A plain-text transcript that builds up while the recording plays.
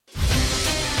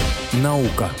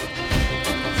Наука.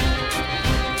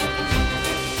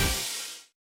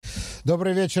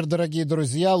 Добрый вечер, дорогие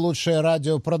друзья. Лучшее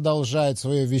радио продолжает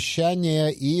свое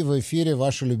вещание, и в эфире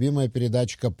ваша любимая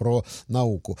передачка про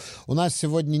науку. У нас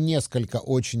сегодня несколько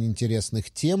очень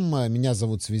интересных тем. Меня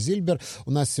зовут Свизильбер.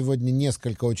 У нас сегодня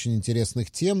несколько очень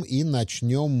интересных тем, и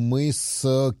начнем мы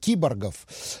с киборгов.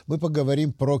 Мы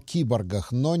поговорим про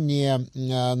киборгах, но не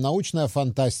научная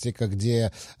фантастика,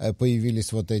 где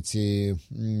появились вот эти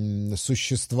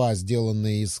существа,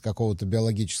 сделанные из какого-то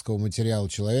биологического материала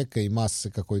человека и массы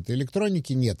какой-то электроники.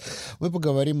 Нет, мы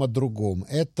поговорим о другом.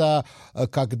 Это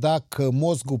когда к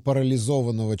мозгу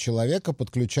парализованного человека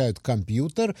подключают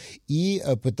компьютер и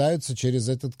пытаются через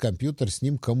этот компьютер с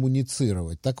ним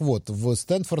коммуницировать. Так вот, в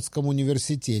Стэнфордском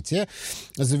университете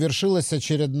завершилась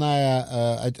очередная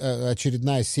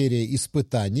серия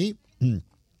испытаний.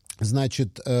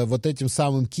 Значит, вот этим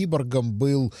самым киборгом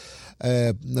был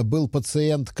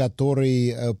пациент,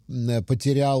 который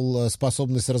потерял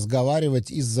способность разговаривать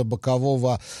из-за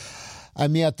бокового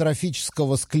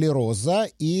амиотрофического склероза,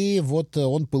 и вот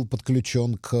он был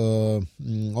подключен к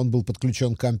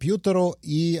компьютеру,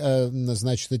 и,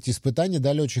 значит, эти испытания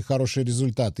дали очень хорошие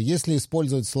результаты. Если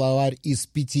использовать словарь из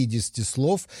 50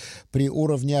 слов при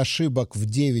уровне ошибок в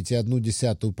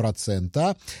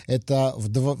 9,1%, это в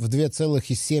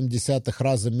 2,7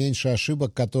 раза меньше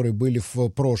ошибок, которые были в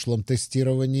прошлом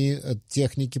тестировании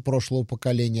техники прошлого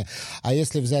поколения. А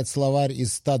если взять словарь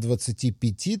из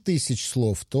 125 тысяч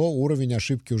слов, то уровень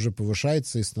ошибки уже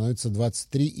повышается и становится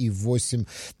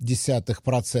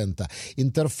 23,8%.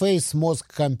 Интерфейс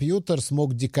мозг-компьютер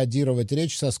смог декодировать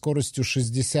речь со скоростью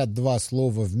 62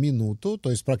 слова в минуту, то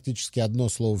есть практически одно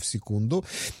слово в секунду.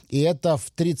 И это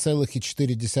в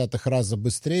 3,4 раза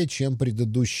быстрее, чем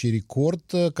предыдущий рекорд,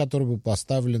 который был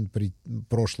поставлен при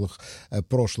прошлых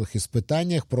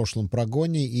испытаниях, прошлом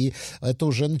прогоне. И это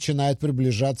уже начинает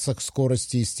приближаться к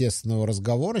скорости естественного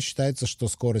разговора. Считается, что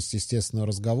скорость естественного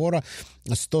разговора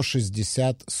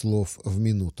 160 слов в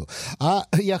минуту. А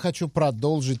я хочу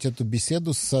продолжить эту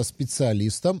беседу со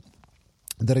специалистом.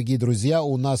 Дорогие друзья,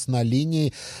 у нас на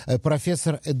линии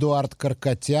профессор Эдуард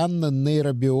Каркатян,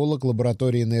 нейробиолог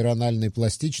лаборатории нейрональной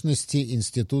пластичности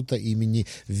Института имени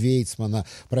Вейцмана.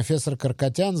 Профессор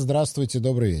Каркатян, здравствуйте,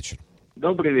 добрый вечер.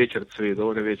 Добрый вечер, Цви,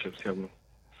 добрый вечер всем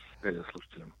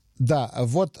радиослушателям. Да,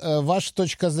 вот ваша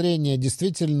точка зрения,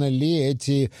 действительно ли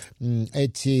эти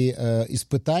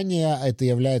испытания, это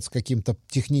является каким-то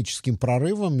техническим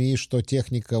прорывом, и что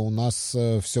техника у нас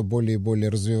все более и более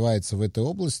развивается в этой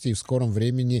области, и в скором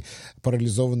времени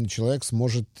парализованный человек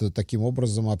сможет таким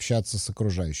образом общаться с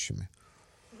окружающими?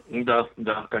 Да,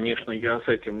 конечно, я с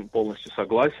этим полностью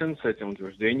согласен, с этим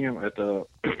утверждением. Это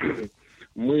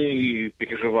мы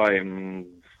переживаем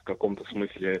в каком-то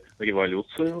смысле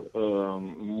революцию.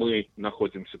 Мы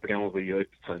находимся прямо в ее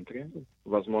эпицентре.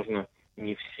 Возможно,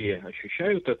 не все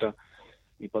ощущают это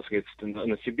непосредственно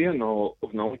на себе, но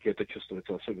в науке это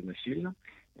чувствуется особенно сильно.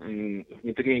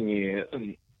 Внедрение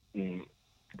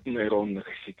нейронных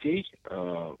сетей,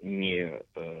 не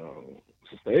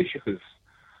состоящих из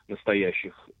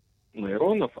настоящих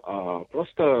нейронов, а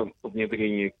просто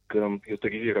внедрение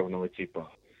компьютеризированного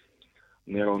типа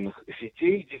нейронных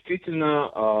сетей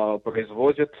действительно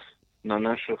производит на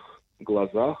наших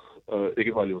глазах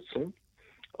революцию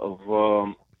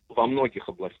во многих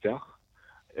областях.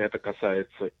 Это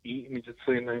касается и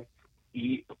медицины,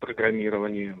 и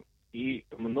программирования, и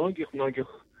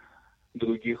многих-многих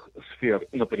других сфер.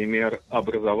 Например,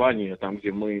 образование, там,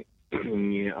 где мы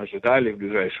не ожидали в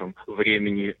ближайшем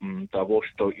времени того,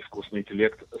 что искусственный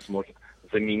интеллект сможет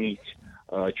заменить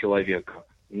человека.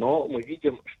 Но мы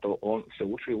видим, что он все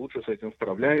лучше и лучше с этим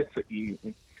справляется, и,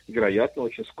 вероятно,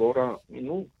 очень скоро,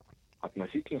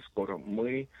 относительно скоро,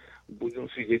 мы будем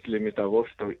свидетелями того,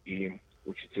 что и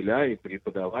учителя, и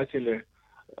преподаватели,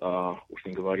 уж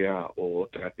не говоря о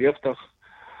терапевтах,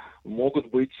 могут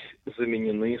быть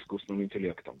заменены искусственным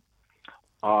интеллектом.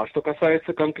 А что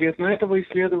касается конкретно этого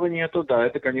исследования, то да,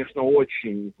 это, конечно,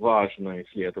 очень важное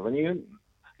исследование.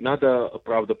 Надо,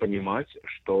 правда, понимать,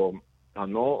 что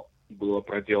оно было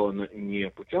проделано не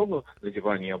путем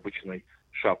надевания обычной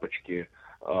шапочки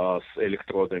с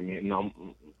электродами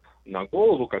на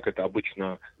голову, как это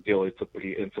обычно делается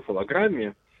при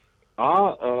энцефалограмме,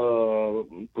 а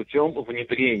путем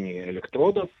внедрения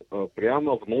электродов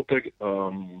прямо внутрь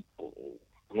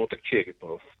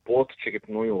черепа, в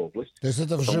подчерепную область. То есть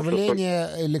это вживление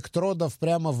электродов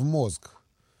прямо в мозг?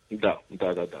 Да.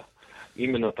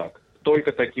 Именно так.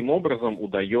 Только таким образом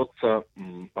удается,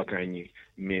 по крайней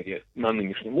мере, на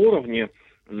нынешнем уровне,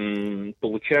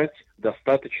 получать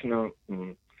достаточно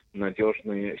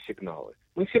надежные сигналы.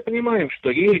 Мы все понимаем, что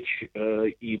речь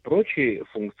и прочие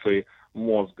функции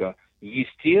мозга,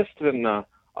 естественно,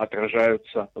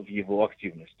 отражаются в его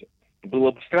активности.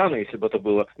 Было бы странно, если бы это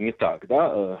было не так,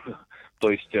 да? То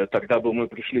есть тогда бы мы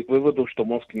пришли к выводу, что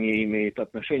мозг не имеет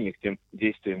отношения к тем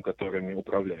действиям, которыми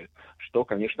управляет, что,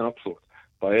 конечно, абсурд.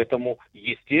 Поэтому,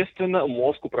 естественно,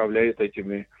 мозг управляет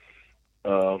этими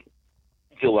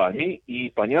делами, и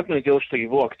понятное дело, что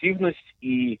его активность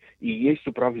и есть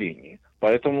управление.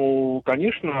 Поэтому,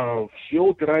 конечно, все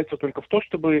упирается только в то,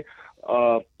 чтобы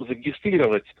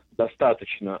зарегистрировать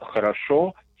достаточно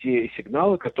хорошо те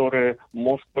сигналы, которые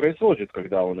мозг производит,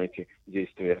 когда он эти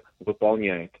действия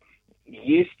выполняет.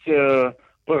 Есть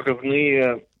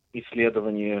прорывные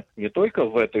исследования не только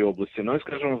в этой области, но и,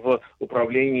 скажем, в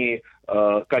управлении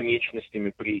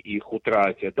конечностями при их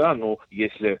утрате, да, ну,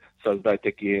 если создать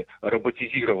такие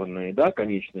роботизированные, да,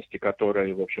 конечности,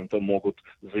 которые, в общем-то, могут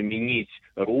заменить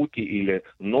руки или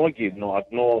ноги, но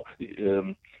одно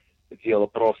дело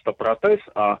просто протез,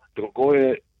 а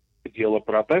другое дело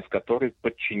протез, который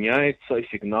подчиняется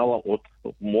сигналам от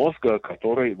мозга,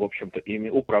 который, в общем-то, ими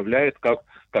управляет,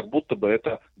 как будто бы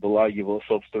это была его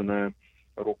собственная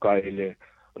рука или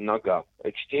нога.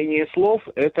 Чтение слов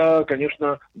 – это,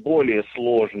 конечно, более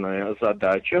сложная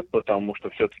задача, потому что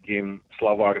все-таки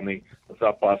словарный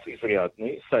запас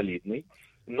изрядный, солидный.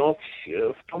 Но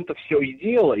в том-то все и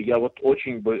дело. Я вот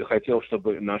очень бы хотел,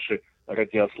 чтобы наши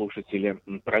радиослушатели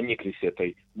прониклись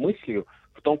этой мыслью.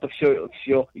 В том-то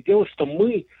все и дело, что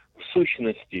мы, в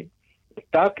сущности,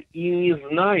 так и не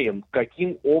знаем,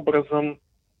 каким образом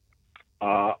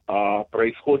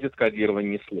происходит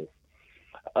кодирование слов.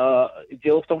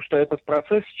 Дело в том, что этот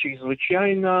процесс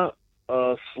чрезвычайно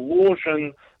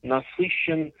сложен,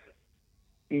 насыщен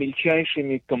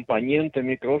мельчайшими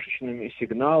компонентами, крошечными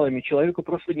сигналами. Человеку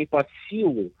просто не под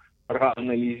силу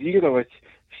проанализировать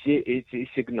все эти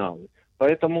сигналы.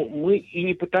 Поэтому мы и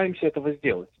не пытаемся этого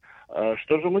сделать.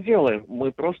 Что же мы делаем?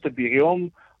 Мы просто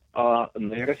берем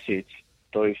нейросеть,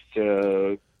 то есть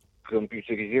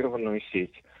компьютеризированную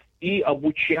сеть, и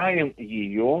обучаем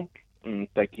ее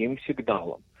таким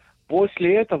сигналом.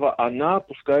 После этого она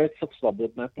пускается в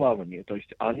свободное плавание. То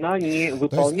есть она не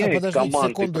выполняет подождите команды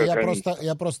секунду, программиста.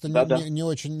 я просто Да-да. не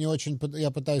очень,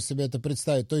 я пытаюсь себе это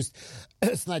представить. То есть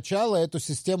сначала эту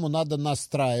систему надо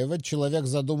настраивать, человек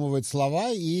задумывает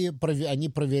слова, и они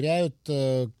проверяют,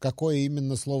 какое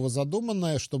именно слово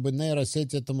задуманное, чтобы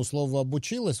нейросеть этому слову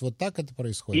обучилась. Вот так это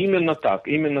происходит? Именно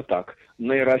так.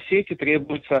 Нейросети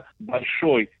требуется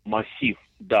большой массив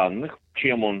данных.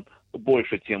 Чем он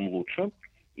больше, тем лучше.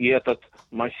 И этот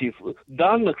массив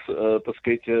данных, так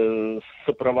сказать,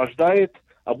 сопровождает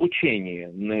обучение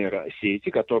нейросети,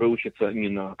 которые учатся не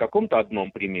на каком-то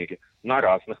одном примере, на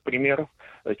разных примерах.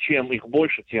 Чем их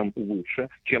больше, тем лучше.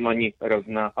 Чем они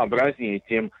разнообразнее,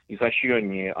 тем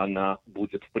изощреннее она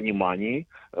будет в понимании,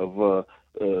 в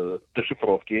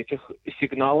дешифровке этих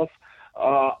сигналов.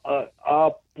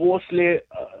 После,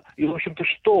 и, в общем-то,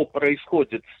 что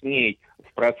происходит с ней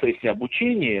в процессе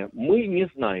обучения, мы не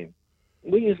знаем.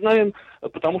 Мы не знаем,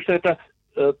 потому что это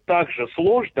так же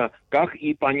сложно, как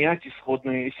и понять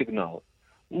исходные сигналы.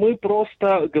 Мы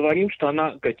просто говорим, что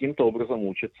она каким-то образом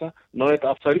учится, но это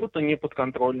абсолютно не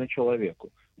подконтрольно человеку.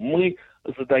 Мы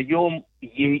задаем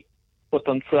ей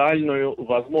потенциальную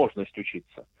возможность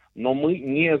учиться, но мы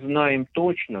не знаем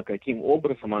точно, каким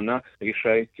образом она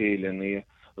решает те или иные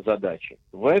задачи.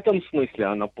 В этом смысле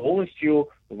она полностью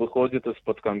выходит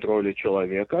из-под контроля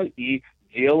человека и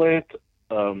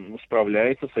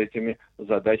справляется с этими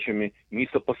задачами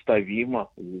несопоставимо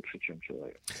лучше, чем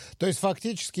человек. То есть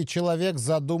фактически человек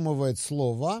задумывает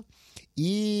слово,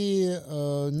 и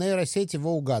нейросеть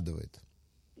его угадывает?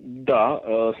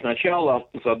 Да, сначала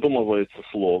задумывается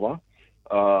слово,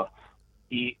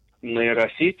 и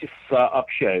нейросети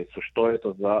сообщаются, что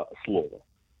это за слово.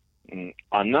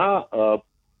 Она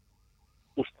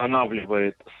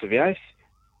устанавливает связь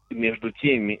между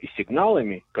теми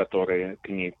сигналами, которые к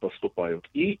ней поступают,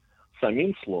 и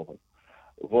самим словом.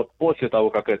 Вот после того,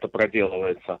 как это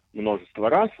проделывается множество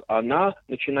раз, она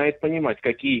начинает понимать,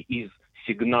 какие из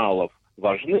сигналов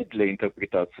важны для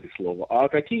интерпретации слова, а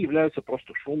какие являются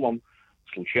просто шумом,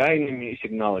 случайными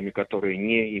сигналами, которые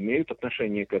не имеют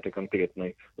отношения к этой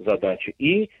конкретной задаче,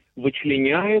 и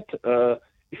вычленяет,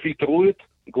 фильтрует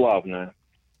главное.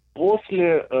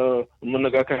 После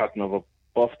многократного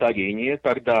повторения,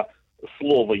 когда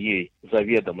слово ей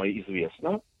заведомо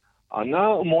известно,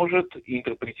 она может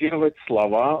интерпретировать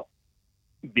слова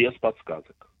без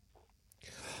подсказок.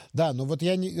 Да, но вот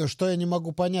что я не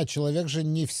могу понять, человек же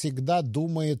не всегда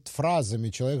думает фразами,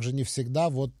 человек же не всегда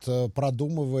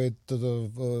продумывает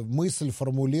мысль,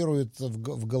 формулирует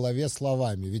в голове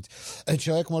словами. Ведь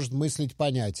человек может мыслить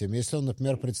понятиями. Если он,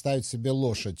 например, представит себе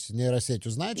лошадь, нейросеть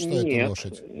узнает, что это Нет,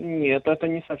 лошадь? нет, это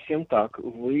не совсем так.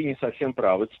 Вы не совсем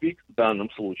правы, Цвик, в данном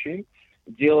случае.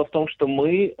 Дело в том, что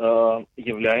мы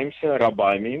являемся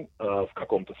рабами, в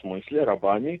каком-то смысле,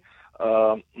 рабами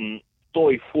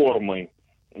той формы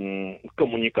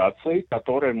коммуникации, к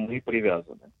которой мы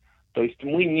привязаны. То есть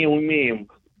мы не умеем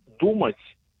думать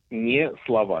не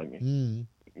словами.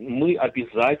 Мы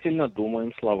обязательно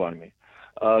думаем словами.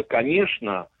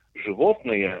 Конечно,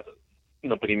 животные,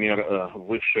 например,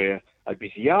 высшие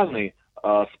обезьяны,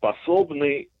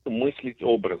 способны мыслить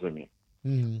образами.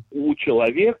 У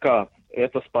человека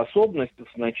эта способность в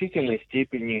значительной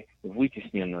степени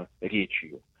вытеснена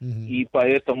речью. И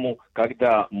поэтому,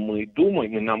 когда мы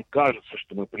думаем, и нам кажется,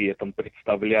 что мы при этом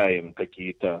представляем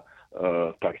какие-то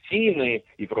картины,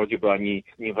 и вроде бы они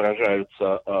не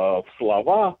выражаются в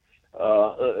слова,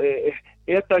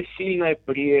 это сильное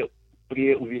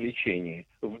преувеличение.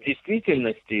 В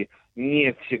действительности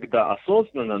не всегда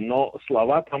осознанно, но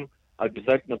слова там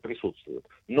обязательно присутствуют.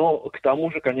 Но к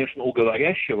тому же, конечно, у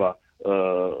говорящего,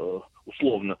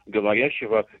 условно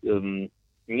говорящего,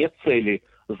 нет цели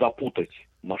запутать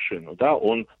машину. Да?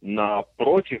 Он,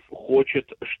 напротив,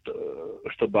 хочет,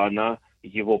 чтобы она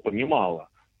его понимала.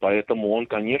 Поэтому он,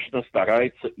 конечно,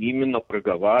 старается именно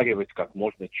проговаривать как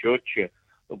можно четче,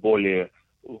 более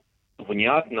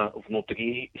внятно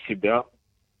внутри себя.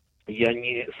 Я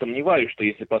не сомневаюсь, что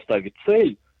если поставить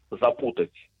цель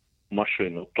запутать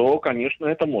машину, то, конечно,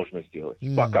 это можно сделать.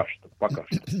 Пока что.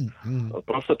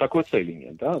 Просто такой цели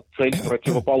нет, да? Цель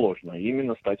противоположна,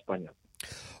 именно стать понятным.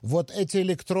 Вот эти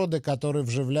электроды, которые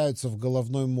вживляются в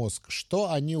головной мозг, что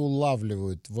они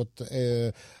улавливают?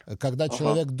 Когда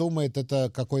человек думает, это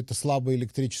какой-то слабый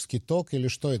электрический ток или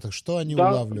что это? Что они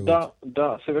улавливают?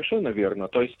 Да, совершенно верно.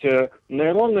 То есть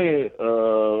нейроны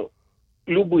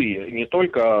любые, не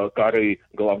только коры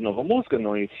головного мозга,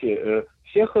 но и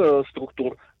всех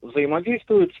структур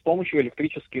взаимодействуют с помощью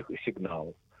электрических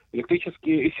сигналов.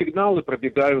 Электрические сигналы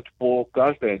пробегают по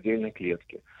каждой отдельной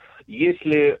клетке.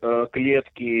 Если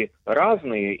клетки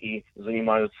разные и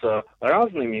занимаются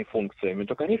разными функциями,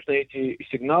 то, конечно, эти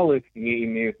сигналы не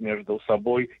имеют между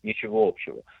собой ничего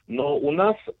общего. Но у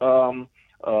нас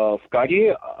в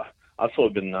коре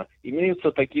особенно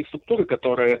имеются такие структуры,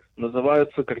 которые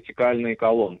называются кортикальные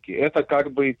колонки. Это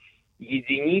как бы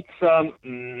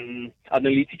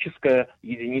аналитическая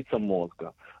единица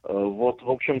мозга. Вот, в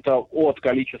общем-то, от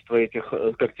количества этих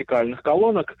кортикальных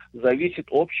колонок зависит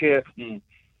общая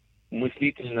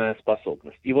мыслительная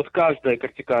способность. И вот каждая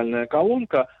кортикальная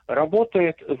колонка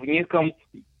работает в неком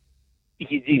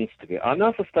единстве.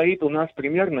 Она состоит у нас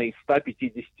примерно из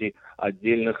 150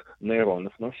 отдельных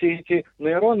нейронов. Но все эти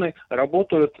нейроны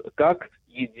работают как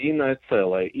единое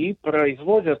целое и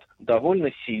производят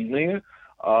довольно сильные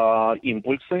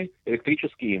импульсы,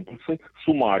 электрические импульсы,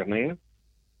 суммарные,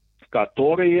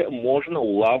 которые можно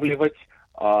улавливать,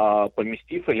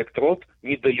 поместив электрод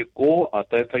недалеко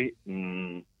от этой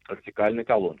кортикальной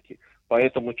колонки.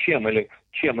 Поэтому чем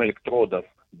электродов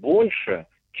больше,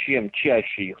 чем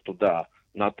чаще их туда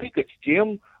натыкать,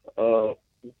 тем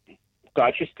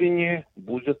качественнее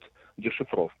будет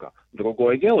дешифровка.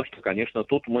 Другое дело, что, конечно,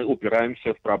 тут мы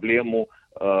упираемся в проблему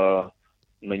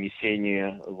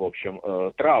нанесения, в общем,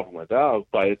 травмы, да,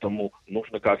 поэтому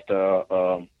нужно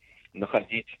как-то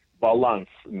находить баланс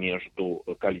между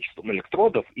количеством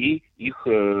электродов и их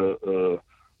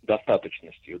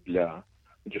достаточностью для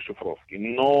дешифровки.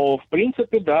 Но, в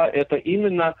принципе, да, это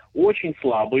именно очень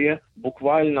слабые,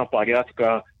 буквально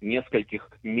порядка нескольких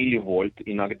милливольт,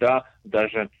 иногда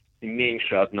даже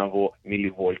меньше 1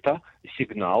 милливольта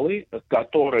сигналы,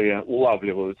 которые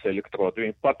улавливаются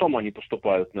электродами, потом они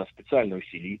поступают на специальный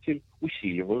усилитель,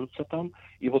 усиливаются там,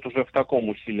 и вот уже в таком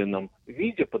усиленном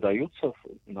виде подаются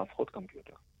на вход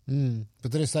компьютера.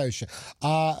 Потрясающе.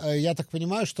 Я так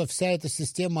понимаю, что вся эта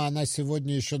система, она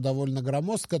сегодня еще довольно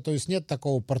громоздкая, то есть нет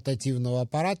такого портативного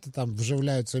аппарата, там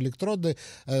вживляются электроды,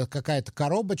 какая-то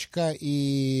коробочка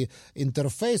и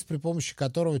интерфейс, при помощи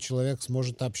которого человек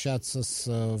сможет общаться с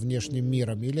внешним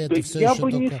миром. Или это все я еще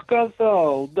бы не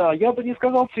сказал,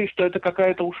 что это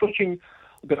какая-то уж очень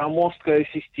громоздкая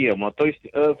система. То есть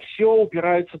все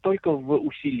упирается только в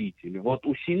усилитель. Вот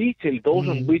усилитель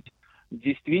должен быть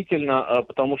действительно,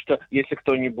 потому что если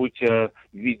кто-нибудь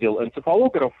видел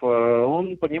энцефалограф,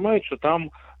 он понимает, что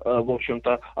там, в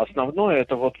общем-то, основное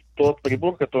это вот тот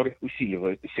прибор, который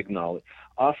усиливает сигналы.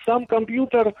 А сам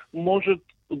компьютер может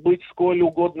быть сколь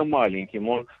угодно маленьким.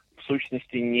 Он в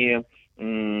сущности не,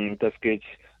 так сказать,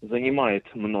 занимает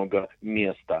много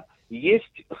места.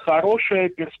 Есть хорошая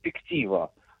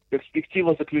перспектива.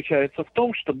 Перспектива заключается в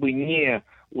том, чтобы не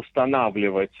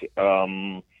устанавливать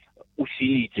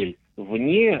усилитель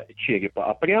вне черепа,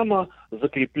 а прямо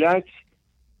закреплять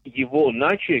его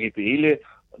на черепе или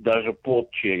даже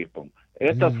под черепом.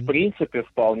 Это, в принципе,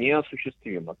 вполне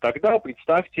осуществимо. Тогда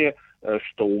представьте,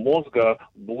 что у мозга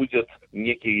будет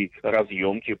некий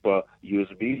разъем типа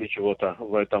USB или чего-то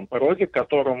в этом роде, к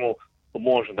которому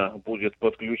можно будет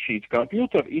подключить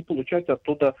компьютер и получать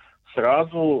оттуда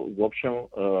сразу, в общем,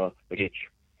 речь.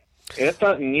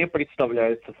 Это не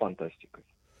представляется фантастикой.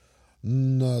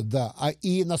 Да.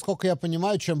 И, насколько я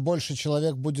понимаю, чем больше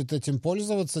человек будет этим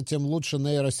пользоваться, тем лучше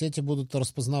нейросети будут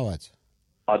распознавать.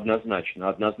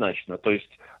 Однозначно. То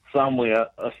есть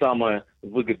самая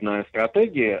выгодная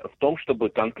стратегия в том, чтобы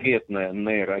конкретная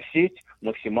нейросеть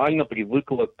максимально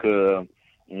привыкла к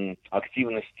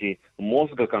активности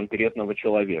мозга конкретного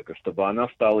человека, чтобы она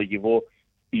стала его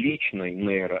личной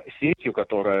нейросетью,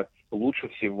 которая лучше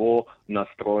всего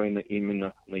настроена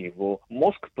именно на его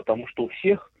мозг, потому что у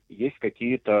всех есть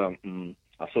какие-то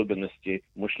особенности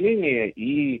мышления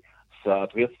и,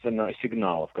 соответственно,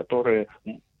 сигналов, которые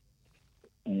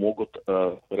могут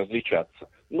различаться.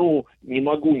 Не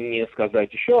могу не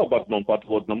сказать еще об одном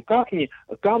подводном камне,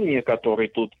 который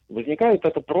тут возникает,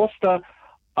 это просто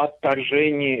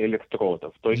отторжение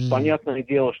электродов. То есть, понятное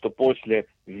дело, что после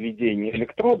введения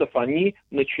электродов они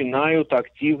начинают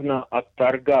активно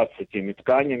отторгаться теми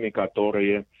тканями,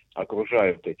 которые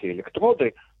окружают эти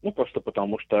электроды, просто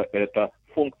потому что это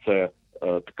функция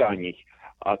тканей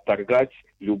отторгать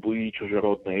любые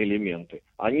чужеродные элементы.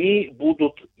 Они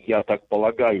будут, я так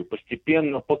полагаю,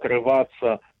 постепенно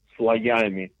покрываться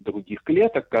слоями других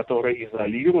клеток, которые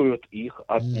изолируют их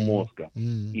от мозга.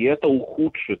 И это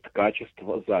ухудшит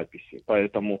качество записи.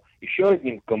 Поэтому еще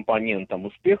одним компонентом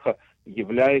успеха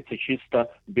является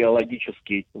чисто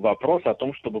биологический вопрос о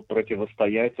том, чтобы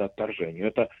противостоять отторжению.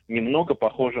 Это немного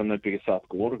похоже на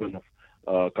пересадку органов,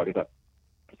 когда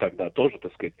тоже,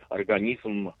 так сказать,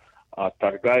 организм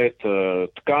отторгает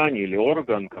ткань или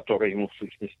орган, который ему в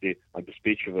сущности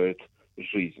обеспечивает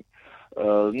жизнь.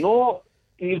 Но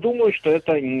не думаю, что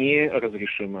это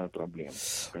неразрешимая проблема.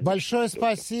 Большое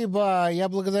спасибо. Я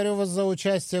благодарю вас за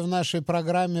участие в нашей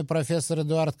программе. Профессор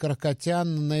Эдуард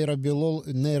Каракатян,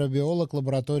 нейробиолог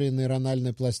лаборатории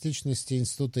нейрональной пластичности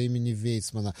Института имени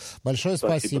Вейцмана. Большое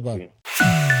спасибо.